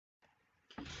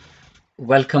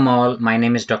Welcome all. My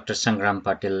name is Dr. Sangram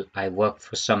Patil. I work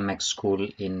for Sammek School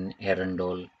in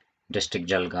Erandol, District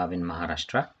Jalgaon in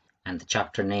Maharashtra, and the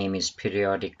chapter name is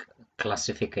Periodic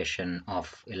Classification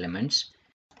of Elements.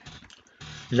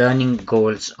 Learning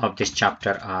goals of this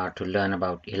chapter are to learn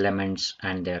about elements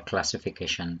and their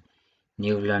classification,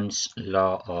 Newland's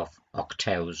law of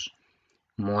octaves,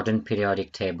 modern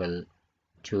periodic table,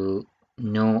 to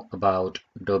know about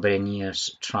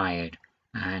Dobrynier's triad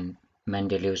and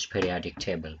Mendeleev's periodic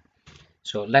table.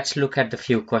 So let's look at the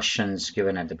few questions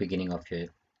given at the beginning of your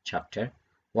chapter.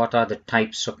 What are the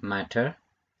types of matter?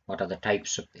 What are the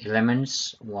types of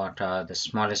elements? What are the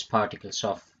smallest particles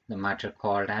of the matter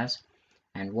called as?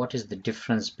 And what is the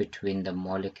difference between the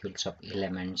molecules of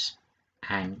elements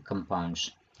and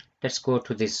compounds? Let's go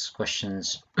to these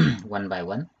questions one by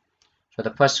one. So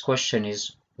the first question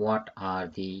is, what are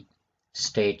the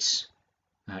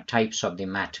types of the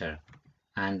matter?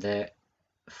 And the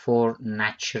four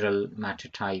natural matter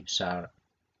types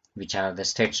which are the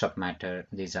states of matter.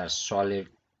 These are solid,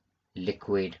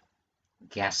 liquid,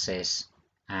 gases,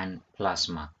 and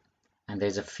plasma. And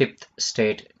there's a fifth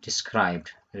state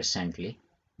described recently,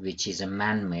 which is a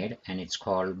man-made, and it's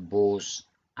called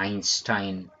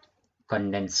Bose-Einstein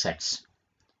condensates.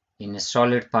 In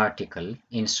solid,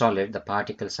 the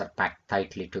particles are packed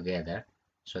tightly together,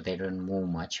 so they don't move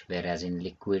much, whereas in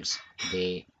liquids,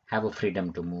 they have a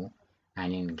freedom to move,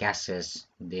 and in gases,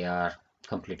 they are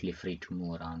completely free to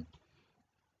move around.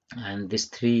 And these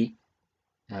three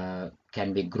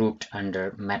can be grouped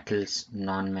under metals,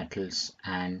 non-metals,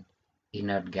 and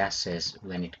inert gases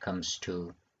when it comes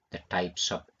to the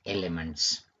types of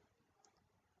elements.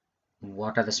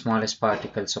 What are the smallest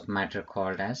particles of matter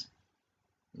called as?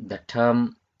 The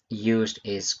term used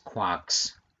is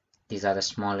quarks. These are the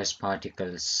smallest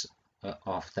particles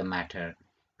of the matter.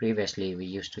 Previously, we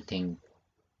used to think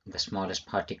the smallest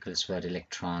particles were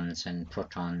electrons and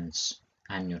protons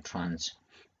and neutrons,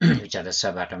 which are the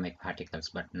subatomic particles,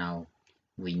 but now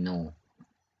we know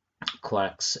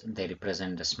quarks, they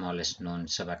represent the smallest known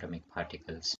subatomic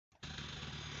particles.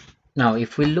 Now,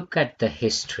 if we look at the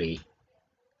history,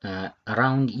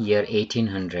 around year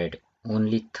 1800,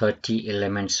 only 30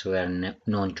 elements were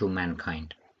known to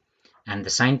mankind, and the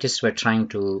scientists were trying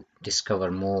to discover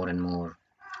more and more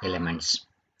elements.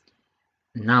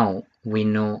 Now we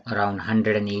know around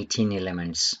 118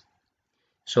 elements.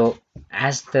 So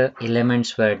as the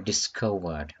elements were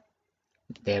discovered,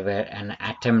 there were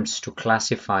attempts to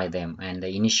classify them, and the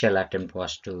initial attempt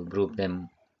was to group them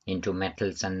into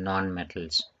metals and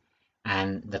non-metals,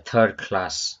 and the third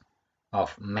class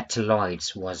of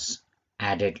metalloids was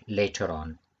added later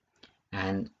on.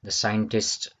 And the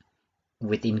scientists,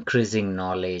 with increasing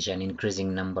knowledge and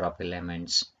increasing number of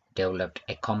elements, developed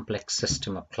a complex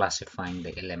system of classifying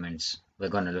the elements. We're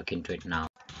going to look into it now.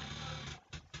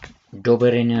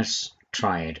 Dobrynin's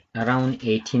triad. Around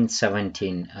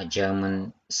 1817, a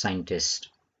German scientist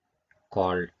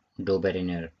called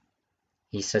Dobrynir,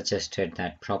 he suggested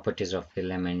that properties of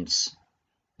elements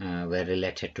were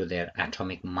related to their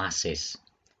atomic masses.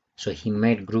 So he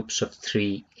made groups of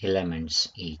 3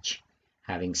 elements each,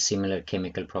 having similar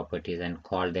chemical properties, and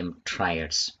called them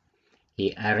triads.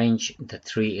 He arranged the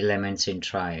 3 elements in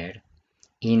triad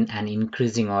in an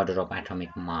increasing order of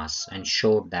atomic mass, and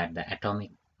showed that the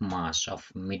atomic mass of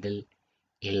middle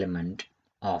element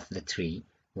of the 3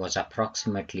 was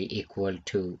approximately equal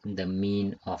to the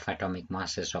mean of atomic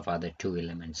masses of other 2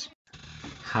 elements.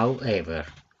 However,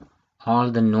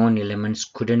 all the known elements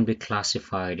couldn't be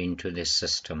classified into this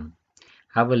system.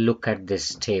 Have a look at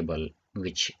this table,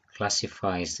 which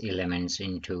classifies elements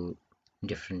into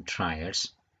different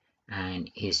triads, and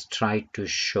he's tried to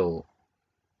show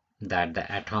that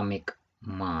the atomic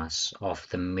mass of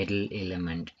the middle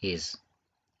element is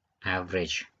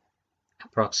average,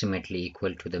 approximately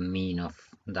equal to the mean of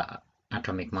the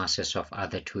atomic masses of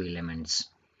other 2 elements.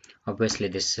 Obviously,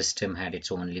 this system had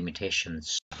its own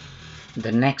limitations.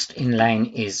 The next in line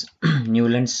is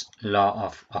Newland's law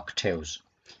of octaves.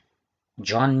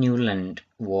 John Newland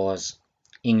was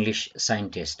English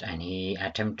scientist, and he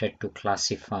attempted to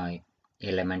classify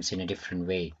elements in a different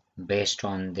way based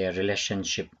on their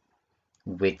relationship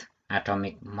with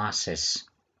atomic masses.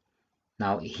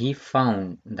 Now he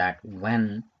found that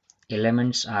when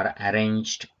elements are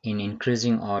arranged in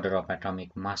increasing order of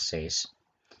atomic masses,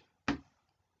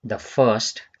 the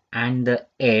first and the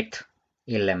 8th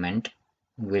element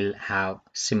will have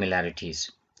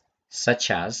similarities, such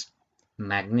as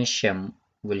magnesium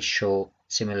will show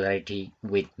similarity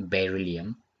with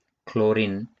beryllium,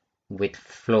 chlorine with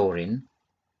fluorine.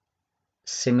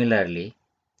 Similarly,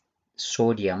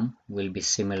 sodium will be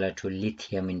similar to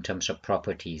lithium in terms of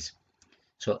properties.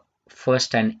 So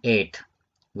first and eighth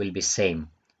will be same,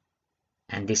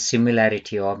 and this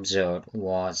similarity observed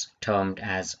was termed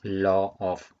as law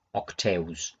of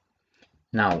octaves.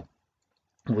 Now,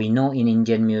 we know in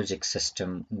Indian music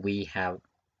system we have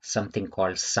something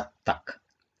called saptak,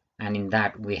 and in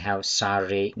that we have sa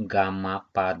re ga ma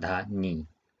pa dha ni.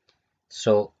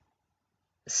 So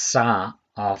sa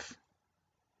of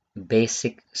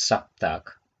basic saptak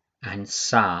and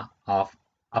sa of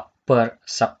upper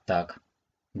saptak,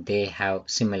 they have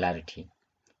similarity.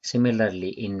 Similarly,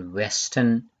 in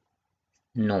Western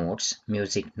notes,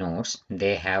 music notes,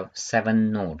 they have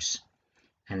 7 notes,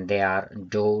 and they are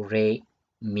do, re,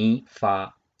 mi,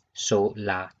 fa, so,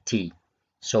 la, ti.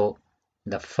 So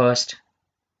the first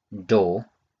do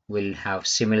will have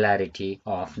similarity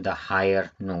of the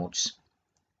higher notes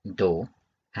do,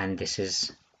 and this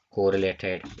is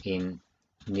correlated in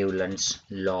Newland's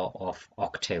law of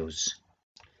octaves.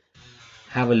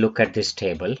 Have a look at this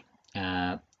table.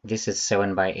 This is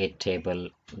 7 by 8 table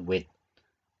with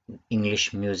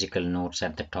English musical notes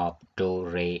at the top: do,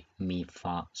 re, mi,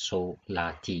 fa, so,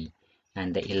 la, ti,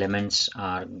 and the elements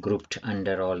are grouped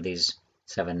under all these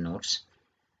 7 notes.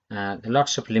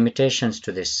 Lots of limitations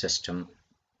to this system,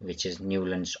 which is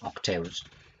Newland's octaves.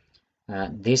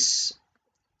 This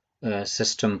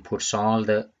system puts all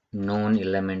the known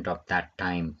element of that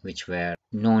time which were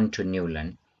known to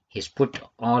Newland. He's put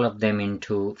all of them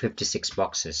into 56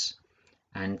 boxes,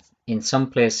 and in some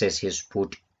places he's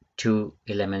put 2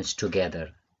 elements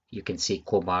together. You can see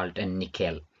cobalt and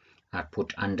nickel are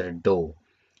put under do,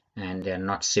 and they are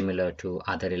not similar to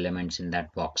other elements in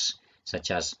that box,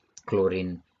 such as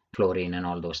chlorine, fluorine, and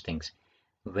all those things.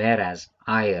 Whereas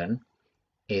iron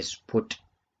is put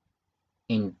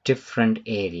in different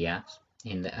areas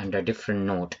under different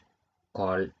note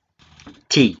called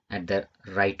T at the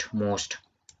rightmost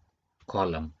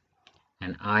column.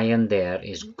 And iron there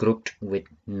is grouped with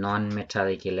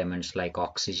non-metallic elements like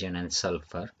oxygen and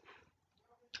sulfur,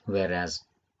 whereas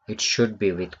it should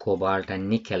be with cobalt and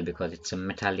nickel because it's a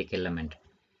metallic element.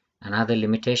 Another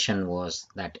limitation was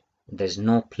that there's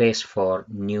no place for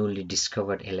newly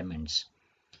discovered elements.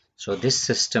 So this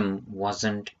system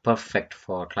wasn't perfect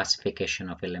for classification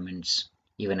of elements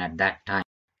even at that time.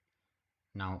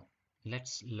 Now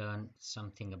let's learn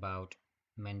something about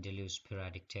Mendeleev's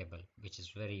periodic table, which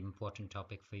is a very important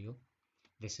topic for you.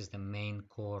 This is the main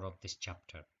core of this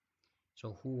chapter.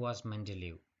 So who was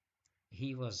Mendeleev?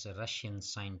 He was a Russian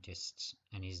scientist,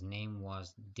 and his name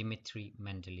was Dmitry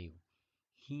Mendeleev.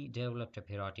 He developed a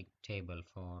periodic table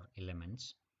for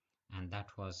elements, and that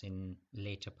was in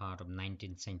later part of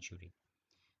 19th century.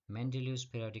 Mendeleev's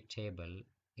periodic table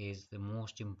is the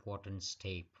most important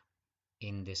step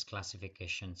in this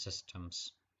classification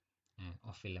systems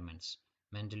of elements.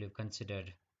 Mendeleev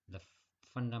considered the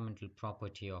fundamental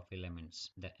property of elements,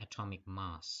 the atomic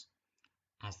mass,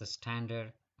 as the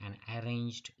standard, and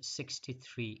arranged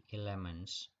 63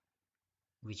 elements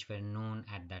which were known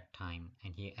at that time,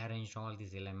 and he arranged all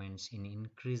these elements in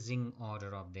increasing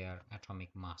order of their atomic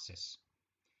masses.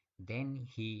 Then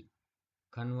he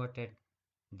converted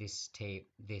this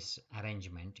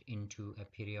arrangement into a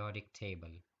periodic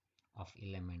table of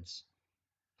elements,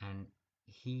 and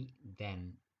he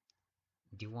then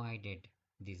divided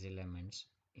these elements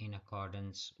in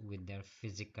accordance with their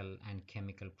physical and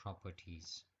chemical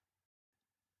properties.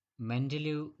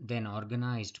 Mendeleev then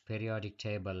organized periodic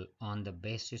table on the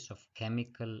basis of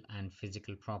chemical and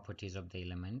physical properties of the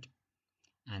element,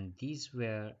 and these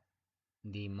were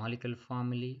the molecular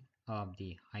formulae of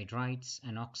the hydrides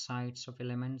and oxides of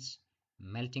elements,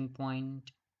 melting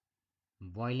point,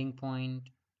 boiling point,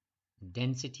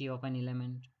 density of an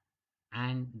element,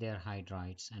 and their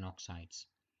hydrides and oxides.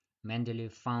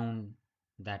 Mendeleev found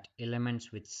that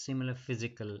elements with similar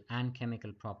physical and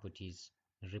chemical properties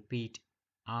repeat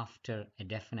after a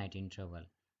definite interval,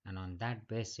 and on that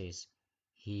basis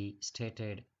he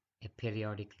stated a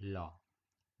periodic law,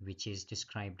 which is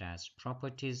described as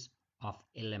properties of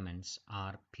elements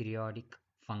are periodic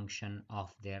function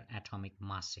of their atomic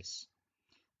masses.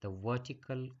 The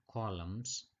vertical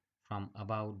columns from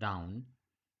above down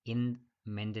in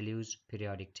Mendeleev's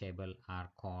periodic table are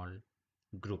called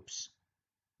groups,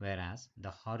 whereas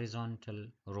the horizontal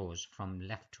rows from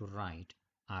left to right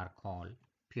are called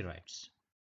periods.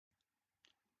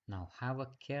 Now have a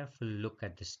careful look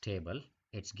at this table.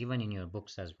 It's given in your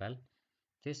books as well.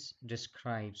 This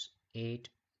describes 8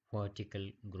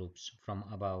 vertical groups from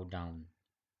above down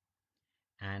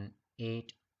and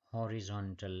 8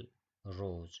 horizontal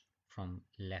rows from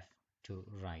left to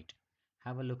right.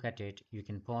 Have a look at it. You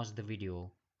can pause the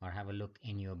video or have a look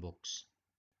in your books.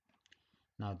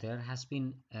 Now there has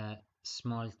been a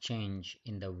small change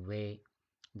in the way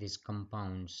these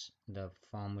compounds, the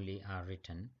formulae are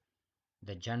written.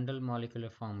 The general molecular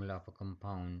formula of a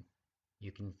compound,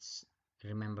 you can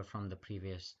remember from the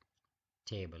previous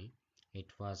table, it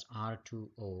was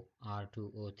R2O,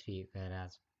 R2O3,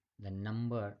 whereas the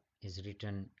number is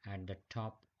written at the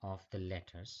top of the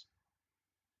letters,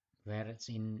 whereas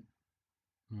in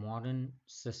modern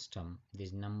system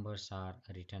these numbers are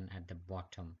written at the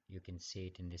bottom. You can see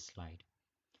it in this slide.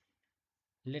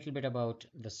 A little bit about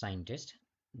the scientist.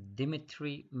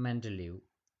 Dmitry Mendeleev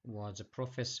was a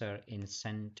professor in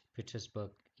St.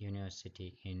 Petersburg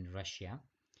University in Russia.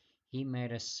 He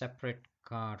made a separate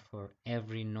card for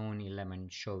every known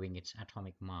element showing its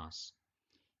atomic mass.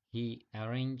 He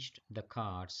arranged the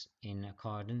cards in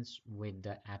accordance with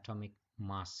the atomic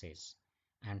masses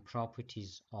and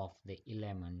properties of the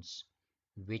elements,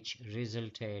 which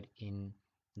resulted in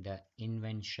the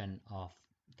invention of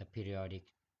the periodic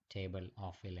table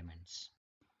of elements.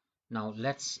 Now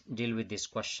let's deal with these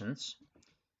questions.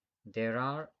 There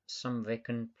are some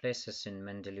vacant places in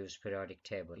Mendeleev's periodic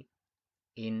table.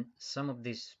 In some of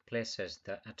these places,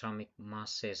 the atomic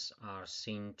masses are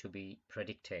seen to be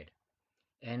predicted.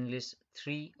 Enlist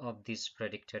three of these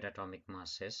predicted atomic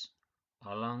masses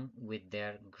along with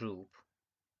their group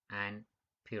and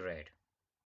period.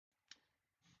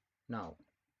 Now,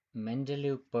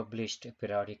 Mendeleev published a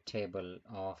periodic table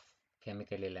of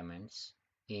chemical elements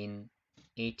in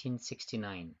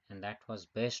 1869, and that was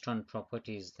based on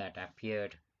properties that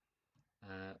appeared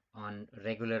on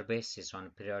regular basis, on a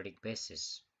periodic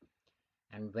basis.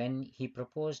 And when he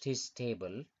proposed his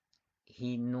table,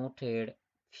 he noted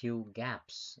few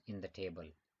gaps in the table.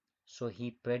 So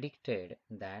he predicted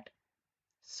that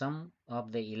some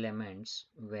of the elements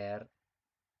were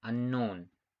unknown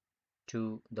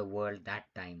to the world that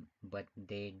time, but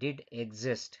they did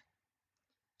exist.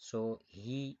 So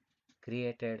he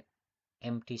created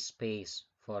empty space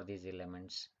for these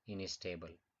elements in his table,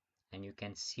 and you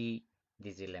can see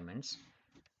these elements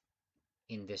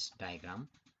in this diagram.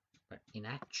 But in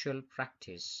actual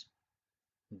practice,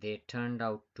 they turned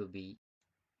out to be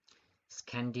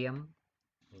scandium,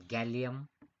 gallium,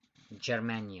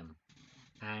 germanium,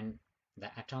 and the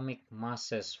atomic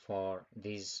masses for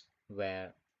these were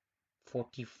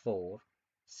 44,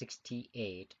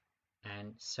 68,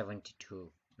 and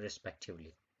 72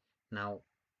 respectively. Now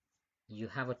you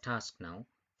have a task now.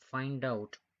 Find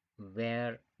out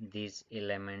where these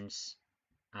elements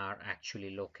are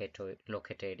actually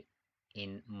located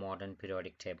in modern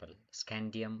periodic table: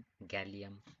 scandium,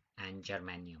 gallium, and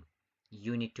germanium.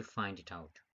 You need to find it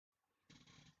out.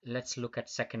 Let's look at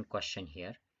second question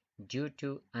here. Due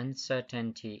to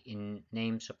uncertainty in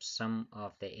names of some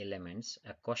of the elements,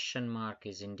 a question mark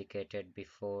is indicated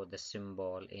before the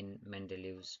symbol in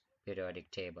Mendeleev's periodic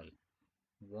table.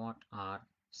 What are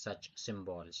such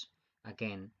symbols?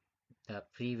 Again, the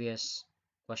previous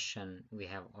question, we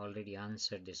have already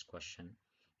answered this question.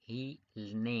 He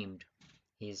named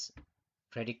his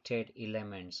predicted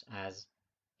elements as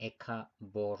Eka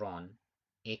boron,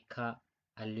 Eka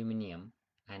aluminum,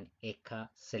 and Eka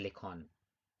silicon,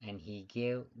 and he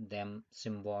gave them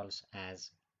symbols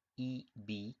as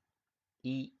EB,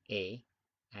 EA,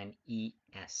 and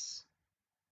ES.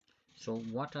 So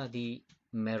what are the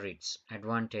merits,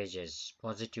 advantages,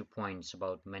 positive points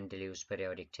about Mendeleev's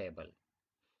periodic table?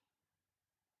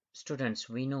 Students,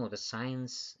 we know the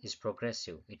science is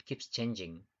progressive. It keeps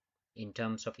changing in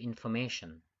terms of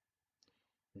information.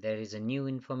 There is a new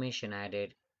information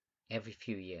added every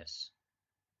few years.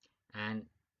 And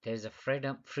there is a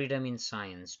freedom in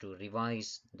science to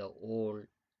revise the old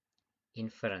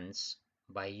inference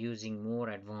by using more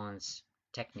advanced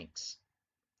techniques.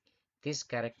 These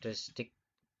characteristics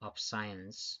of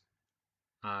science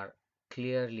are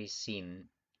clearly seen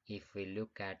if we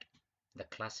look at the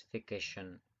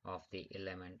classification of the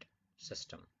element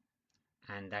system,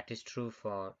 and that is true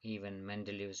for even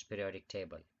Mendeleev's periodic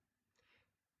table.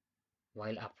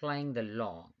 While applying the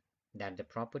law that the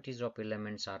properties of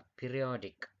elements are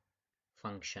periodic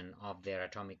function of their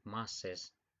atomic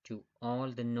masses to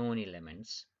all the known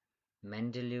elements,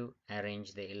 Mendeleev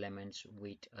arranged the elements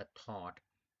with a thought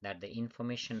that the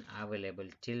information available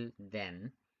till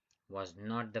then was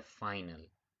not the final,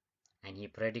 and he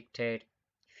predicted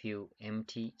few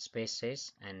empty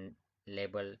spaces and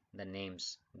labeled the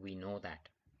names. We know that.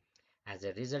 As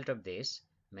a result of this,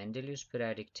 Mendeleev's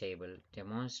periodic table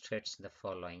demonstrates the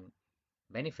following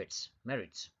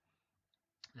merits.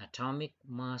 Atomic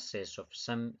masses of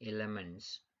some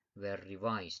elements were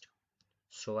revised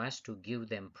so as to give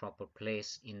them proper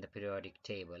place in the periodic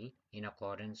table in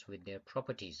accordance with their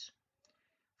properties.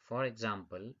 For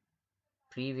example,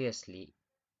 previously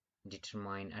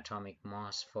determined atomic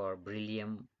mass for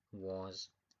beryllium was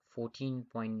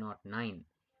 14.09,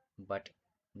 but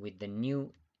with the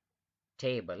new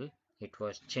table it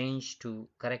was changed to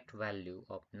correct value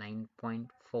of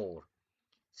 9.4.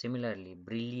 Similarly,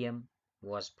 beryllium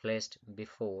was placed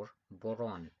before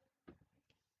boron.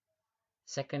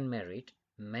 Second merit,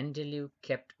 Mendeleev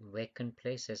kept vacant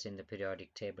places in the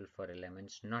periodic table for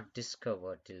elements not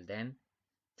discovered till then.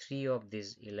 Three of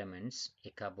these elements,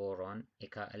 Eka-boron,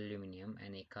 Eka-aluminium,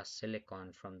 and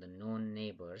Eka-silicon from the known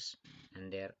neighbors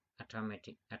and their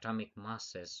atomic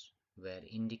masses were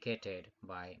indicated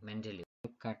by Mendeleev.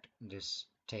 Look at this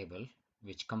table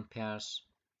which compares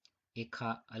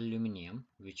Eka-aluminium,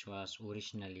 which was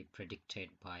originally predicted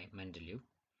by Mendeleev,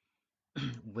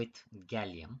 with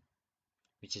gallium,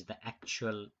 which is the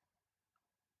actual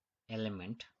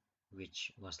element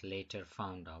which was later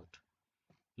found out.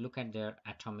 Look at their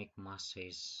atomic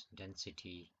masses,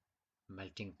 density,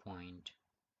 melting point,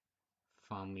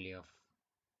 formulae of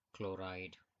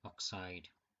chloride, oxide,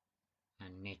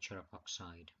 and nature of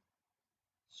oxide.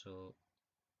 So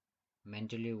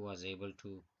Mendeleev was able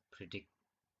to predict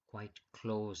quite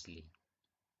closely.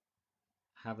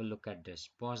 Have a look at this.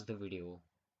 Pause the video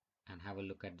and have a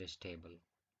look at this table,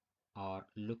 or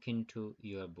look into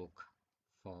your book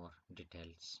for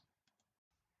details.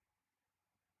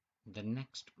 The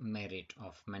next merit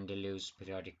of Mendeleev's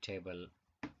periodic table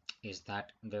is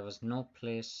that there was no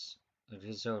place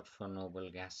reserved for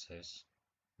noble gases,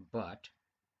 but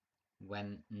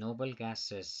when noble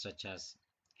gases such as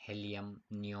helium,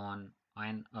 neon,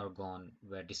 and argon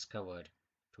were discovered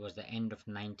towards the end of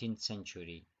 19th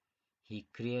century, he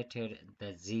created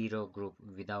the zero group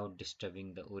without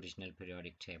disturbing the original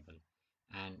periodic table,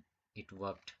 and it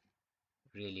worked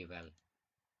really well.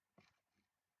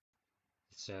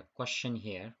 It's a question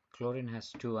here. Chlorine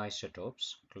has two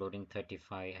isotopes, chlorine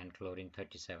 35 and chlorine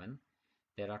 37.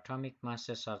 Their atomic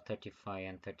masses are 35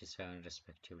 and 37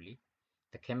 respectively.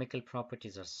 The chemical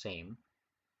properties are same.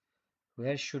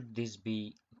 Where should these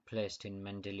be placed in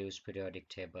Mendeleev's periodic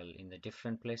table? In the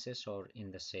different places or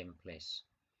in the same place?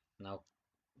 Now,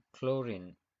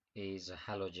 chlorine is a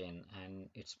halogen and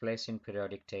its place in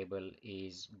periodic table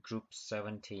is group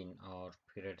 17 or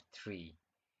period 3.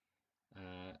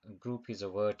 Group is a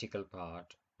vertical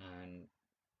part and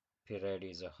period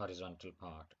is a horizontal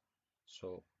part.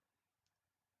 So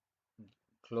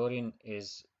chlorine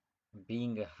is,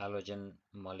 being a halogen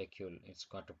molecule, it's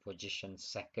got a position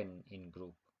second in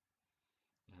group,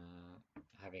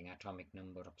 having atomic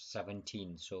number of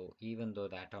 17. So even though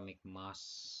the atomic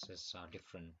masses are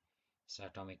different, its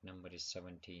atomic number is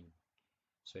 17.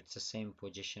 So it's the same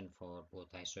position for both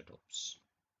isotopes.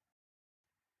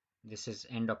 This is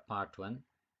end of part 1.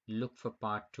 Look for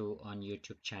part 2 on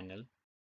YouTube channel.